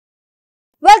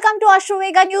Welcome to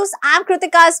Astrovega News. I'm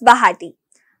Kritika Bahati.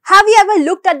 Have you ever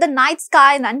looked at the night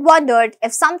sky and wondered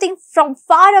if something from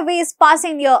far away is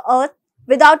passing near Earth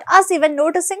without us even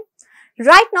noticing?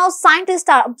 Right now, scientists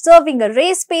are observing a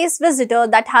rare space visitor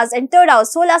that has entered our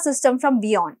solar system from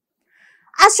beyond.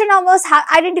 Astronomers have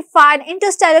identified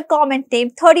Interstellar Comet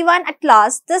named 31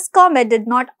 Atlas. This comet did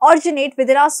not originate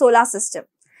within our solar system.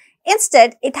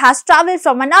 Instead, it has traveled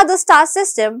from another star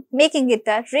system, making it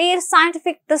a rare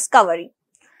scientific discovery.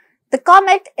 The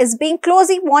comet is being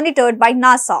closely monitored by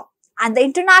NASA and the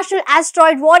International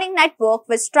Asteroid Warning Network,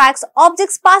 which tracks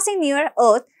objects passing near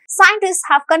Earth. Scientists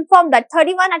have confirmed that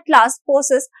 31 Atlas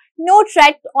poses no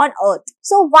threat on Earth.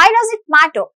 So why does it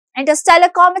matter? Interstellar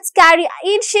comets carry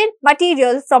ancient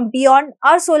material from beyond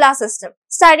our solar system.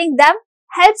 Studying them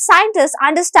helps scientists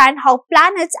understand how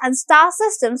planets and star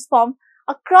systems form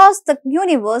across the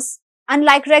universe,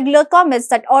 unlike regular comets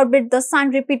that orbit the sun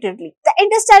repeatedly. The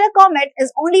interstellar comet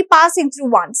is only passing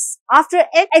through once. After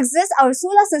it exits our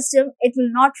solar system, it will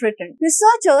not return.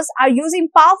 Researchers are using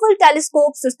powerful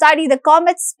telescopes to study the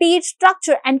comet's speed,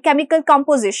 structure, and chemical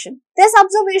composition. This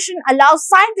observation allows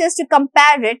scientists to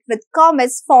compare it with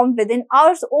comets formed within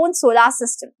our own solar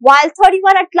system. While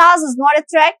 31 Atlas is not a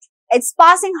threat, its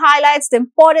passing highlights the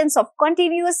importance of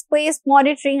continuous space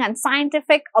monitoring and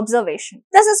scientific observation.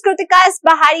 This is Kritika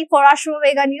Bahari for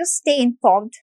Astrovega News. Stay informed.